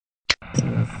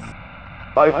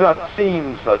I've not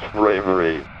seen such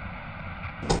bravery.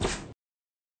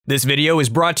 This video is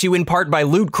brought to you in part by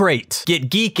Loot Crate. Get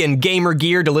geek and gamer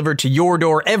gear delivered to your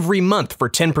door every month for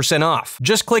 10% off.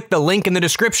 Just click the link in the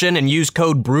description and use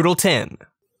code BRUTAL10.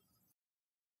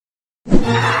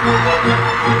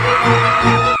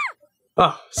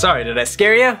 Oh, sorry, did I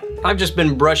scare you? I've just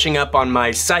been brushing up on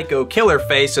my Psycho Killer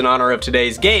face in honor of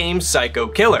today's game, Psycho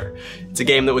Killer. It's a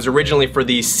game that was originally for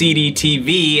the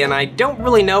CD-TV, and I don't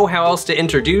really know how else to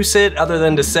introduce it other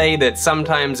than to say that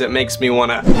sometimes it makes me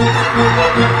wanna...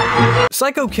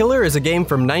 Psycho Killer is a game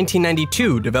from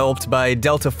 1992 developed by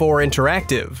Delta 4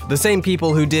 Interactive, the same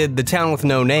people who did The Town with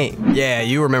No Name. Yeah,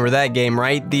 you remember that game,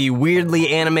 right? The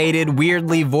weirdly animated,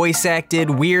 weirdly voice-acted,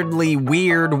 weirdly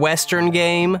weird Western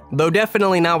game? Though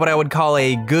definitely not what I would call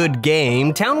a good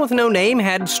game, Town with No Name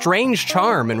had strange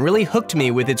charm and really hooked me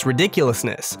with its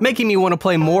ridiculousness, making me want to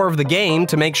play more of the game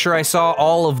to make sure I saw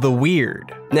all of the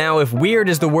weird. Now, if weird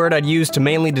is the word I'd use to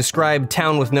mainly describe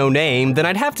Town with No Name, then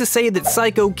I'd have to say that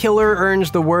Psycho Killer earns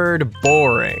the word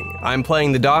boring. I'm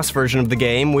playing the DOS version of the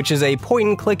game, which is a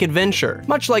point-and-click adventure.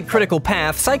 Much like Critical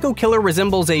Path, Psycho Killer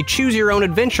resembles a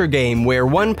choose-your-own-adventure game where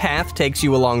one path takes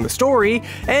you along the story,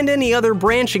 and any other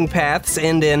branching paths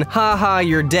end in, haha,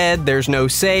 you're dead, there's no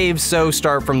save, so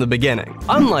start from the beginning.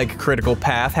 Unlike Critical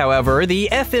Path, however, the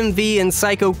FMV in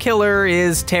Psycho Killer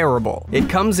is terrible. It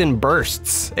comes in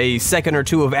bursts, a second or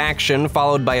two of action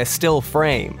followed by a still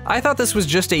frame. I thought this was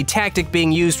just a tactic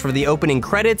being used for the opening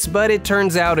credits, but it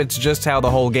turns out it's just how the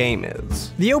whole game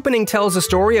is. The opening tells a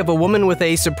story of a woman with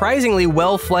a surprisingly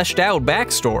well fleshed out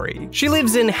backstory. She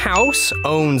lives in house,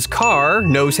 owns car,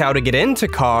 knows how to get into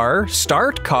car,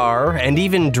 start car, and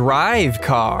even drive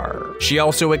car. She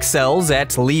also excels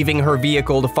at leaving her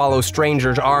vehicle to follow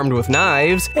strangers armed with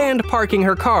knives and parking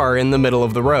her car in the middle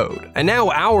of the road. And now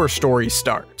our story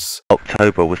starts.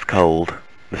 October was cold.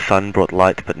 The sun brought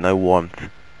light but no warmth,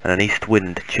 and an east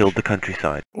wind chilled the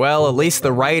countryside. Well, at least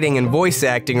the writing and voice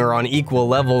acting are on equal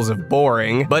levels of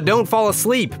boring, but don't fall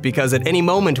asleep, because at any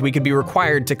moment we could be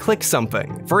required to click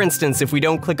something. For instance, if we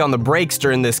don't click on the brakes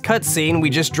during this cutscene, we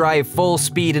just drive full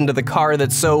speed into the car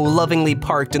that's so lovingly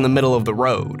parked in the middle of the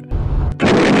road.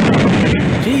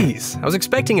 Jeez, I was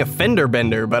expecting a fender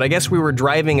bender, but I guess we were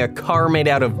driving a car made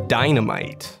out of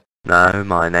dynamite. No,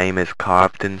 my name is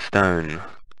carved in stone.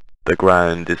 The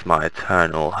ground is my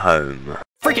eternal home.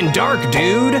 Freaking dark,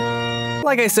 dude!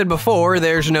 Like I said before,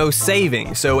 there's no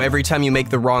saving, so every time you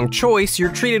make the wrong choice,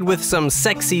 you're treated with some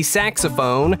sexy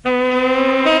saxophone,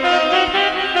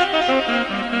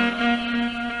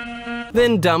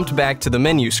 then dumped back to the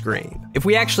menu screen. If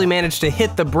we actually manage to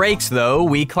hit the brakes though,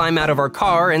 we climb out of our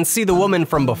car and see the woman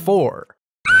from before.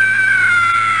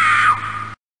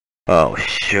 Oh,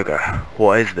 sugar.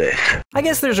 What is this? I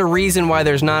guess there's a reason why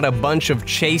there's not a bunch of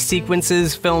chase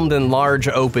sequences filmed in large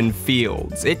open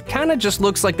fields. It kinda just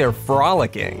looks like they're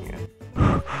frolicking.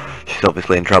 She's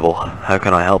obviously in trouble. How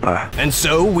can I help her? And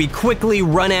so we quickly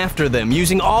run after them,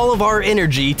 using all of our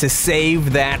energy to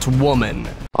save that woman.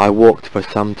 I walked for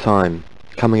some time,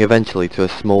 coming eventually to a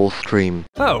small stream.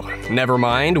 Oh, never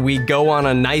mind. We go on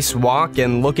a nice walk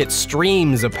and look at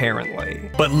streams, apparently.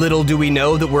 But little do we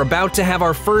know that we're about to have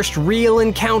our first real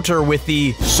encounter with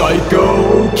the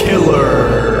Psycho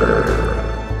Killer.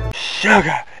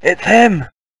 Sugar, it's him!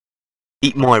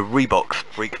 Eat my Reeboks,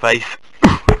 freak face.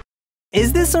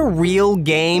 Is this a real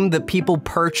game that people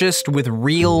purchased with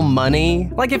real money?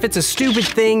 Like if it's a stupid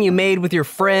thing you made with your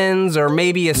friends, or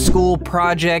maybe a school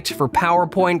project for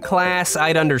PowerPoint class,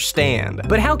 I'd understand.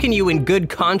 But how can you in good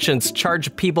conscience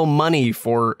charge people money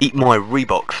for— Eat my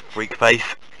Reeboks, freak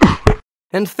face.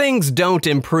 And things don't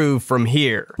improve from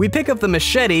here. We pick up the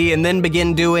machete and then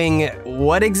begin doing—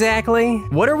 what exactly?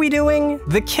 What are we doing?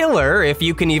 The killer, if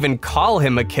you can even call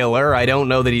him a killer, I don't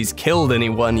know that he's killed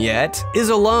anyone yet, is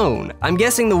alone. I'm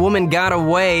guessing the woman got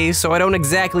away, so I don't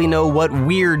exactly know what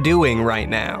we're doing right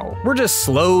now. We're just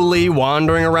slowly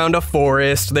wandering around a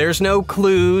forest. There's no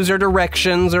clues or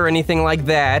directions or anything like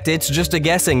that. It's just a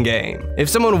guessing game. If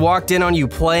someone walked in on you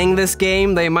playing this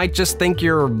game, they might just think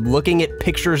you're looking at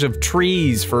pictures of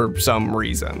trees for some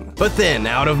reason. But then,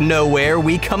 out of nowhere,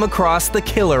 we come across the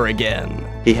killer again.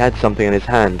 He had something in his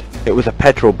hand. It was a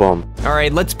petrol bomb.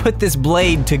 Alright, let's put this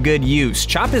blade to good use.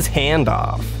 Chop his hand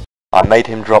off. I made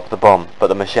him drop the bomb, but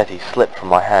the machete slipped from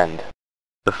my hand.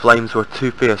 The flames were too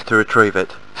fierce to retrieve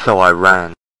it, so I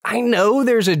ran. I know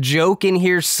there's a joke in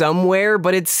here somewhere,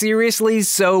 but it's seriously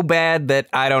so bad that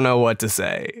I don't know what to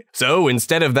say. So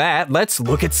instead of that, let's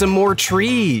look at some more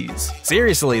trees.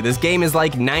 Seriously, this game is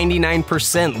like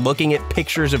 99% looking at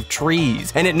pictures of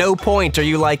trees, and at no point are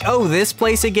you like, oh, this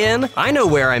place again? I know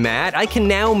where I'm at. I can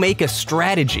now make a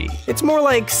strategy. It's more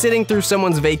like sitting through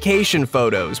someone's vacation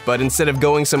photos, but instead of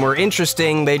going somewhere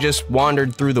interesting, they just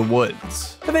wandered through the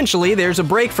woods. Eventually, there's a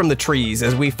break from the trees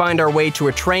as we find our way to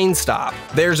a train stop.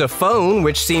 There's a phone,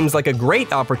 which seems like a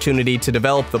great opportunity to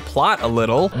develop the plot a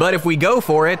little, but if we go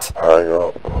for it... Hang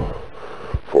up.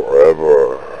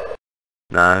 Forever.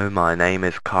 No, my name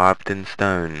is carved in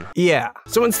stone. Yeah,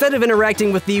 so instead of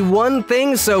interacting with the one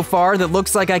thing so far that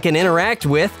looks like I can interact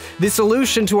with, the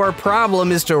solution to our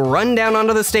problem is to run down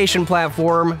onto the station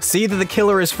platform, see that the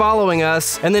killer is following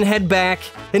us, and then head back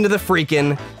into the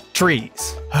freaking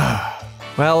trees.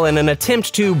 Well, in an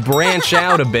attempt to branch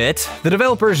out a bit, the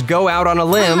developers go out on a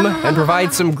limb and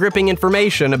provide some gripping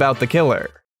information about the killer.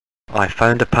 I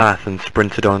found a path and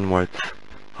sprinted onwards.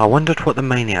 I wondered what the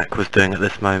maniac was doing at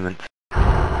this moment.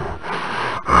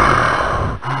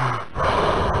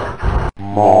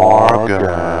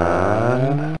 Morgan?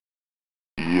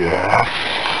 Yes?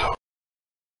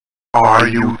 Are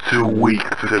you too weak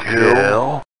to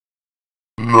kill?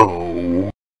 No.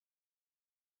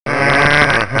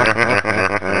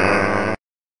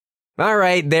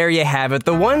 Alright, there you have it,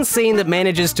 the one scene that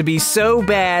manages to be so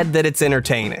bad that it's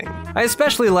entertaining. I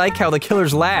especially like how the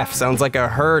killer's laugh sounds like a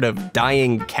herd of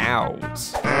dying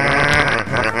cows.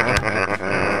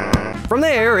 From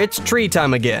there, it's tree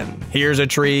time again. Here's a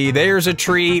tree, there's a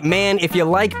tree. Man, if you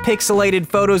like pixelated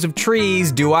photos of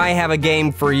trees, do I have a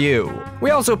game for you.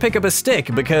 We also pick up a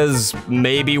stick because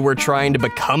maybe we're trying to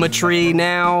become a tree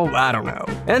now? I don't know.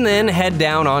 And then head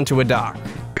down onto a dock.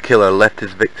 The killer left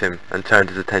his victim and turned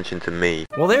his attention to me.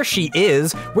 Well, there she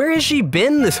is. Where has she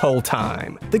been this whole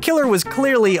time? The killer was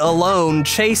clearly alone,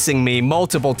 chasing me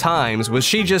multiple times. Was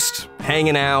she just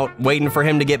hanging out, waiting for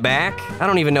him to get back? I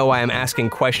don't even know why I'm asking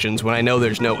questions when I know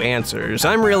there's no answers.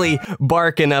 I'm really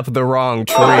barking up the wrong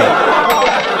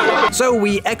tree. So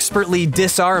we expertly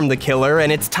disarm the killer,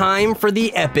 and it's time for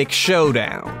the epic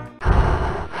showdown.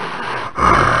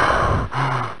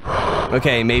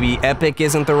 Okay, maybe epic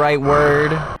isn't the right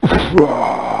word.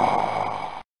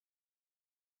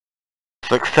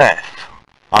 Success!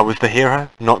 I was the hero,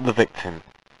 not the victim.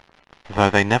 Though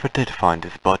they never did find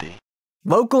his body.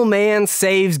 Local man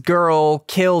saves girl,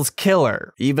 kills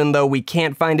killer, even though we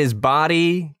can't find his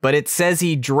body, but it says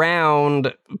he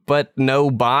drowned, but no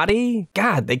body?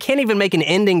 God, they can't even make an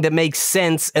ending that makes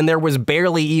sense, and there was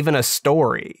barely even a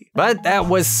story. But that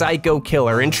was Psycho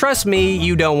Killer, and trust me,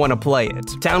 you don't want to play it.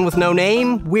 Town with no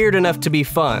name? Weird enough to be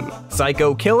fun.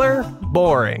 Psycho Killer?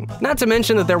 Boring. Not to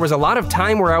mention that there was a lot of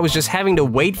time where I was just having to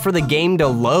wait for the game to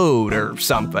load or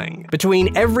something.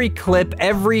 Between every clip,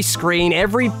 every screen,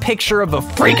 every picture of a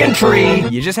freaking tree,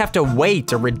 you just have to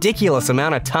wait a ridiculous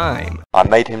amount of time. I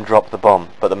made him drop the bomb,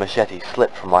 but the machete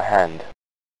slipped from my hand.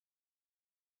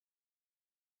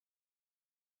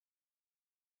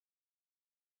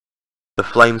 The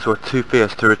flames were too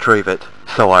fierce to retrieve it,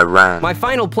 so I ran. My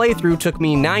final playthrough took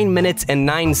me 9 minutes and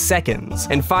 9 seconds,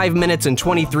 and 5 minutes and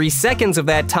 23 seconds of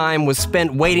that time was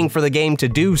spent waiting for the game to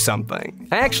do something.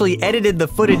 I actually edited the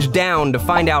footage down to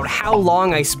find out how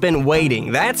long I spent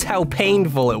waiting. That's how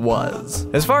painful it was.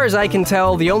 As far as I can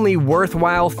tell, the only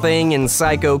worthwhile thing in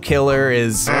Psycho Killer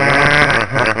is...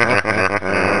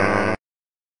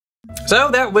 So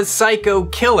that was Psycho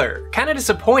Killer. Kinda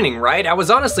disappointing, right? I was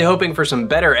honestly hoping for some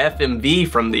better FMV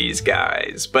from these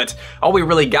guys, but all we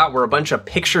really got were a bunch of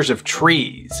pictures of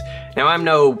trees. Now, I'm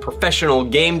no professional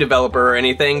game developer or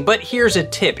anything, but here's a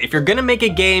tip. If you're gonna make a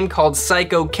game called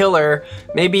Psycho Killer,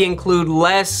 maybe include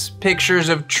less pictures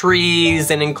of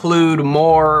trees and include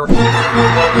more...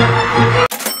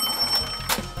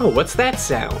 Oh, what's that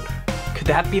sound? Could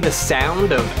that be the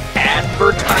sound of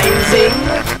advertising?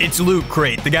 It's Loot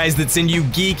Crate, the guys that send you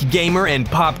geek, gamer, and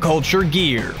pop culture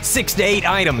gear. 6 to 8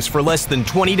 items for less than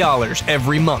 $20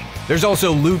 every month. There's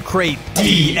also Loot Crate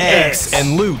DX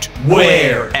and Loot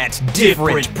Where at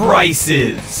different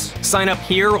prices. Sign up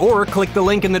here or click the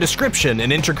link in the description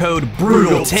and enter code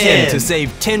BRUTAL10 to save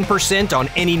 10% on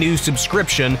any new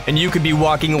subscription, and you could be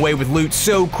walking away with loot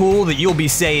so cool that you'll be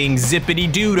saying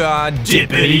zippity-doo-dah,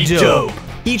 dippity-dope.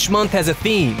 Each month has a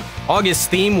theme. August's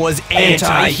theme was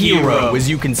anti-hero, as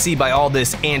you can see by all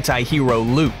this anti-hero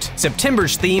loot.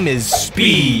 September's theme is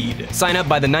speed. Sign up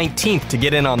by the 19th to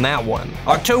get in on that one.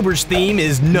 October's theme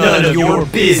is none of your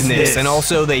business, and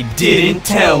also they didn't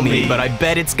tell me, but I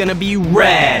bet it's gonna be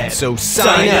rad, so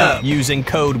sign up using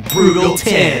code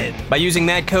BRUTAL10. By using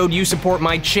that code, you support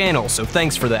my channel, so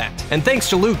thanks for that. And thanks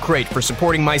to Loot Crate for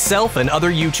supporting myself and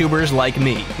other YouTubers like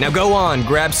me. Now go on,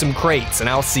 grab some crates, and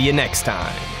I'll see you next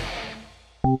time.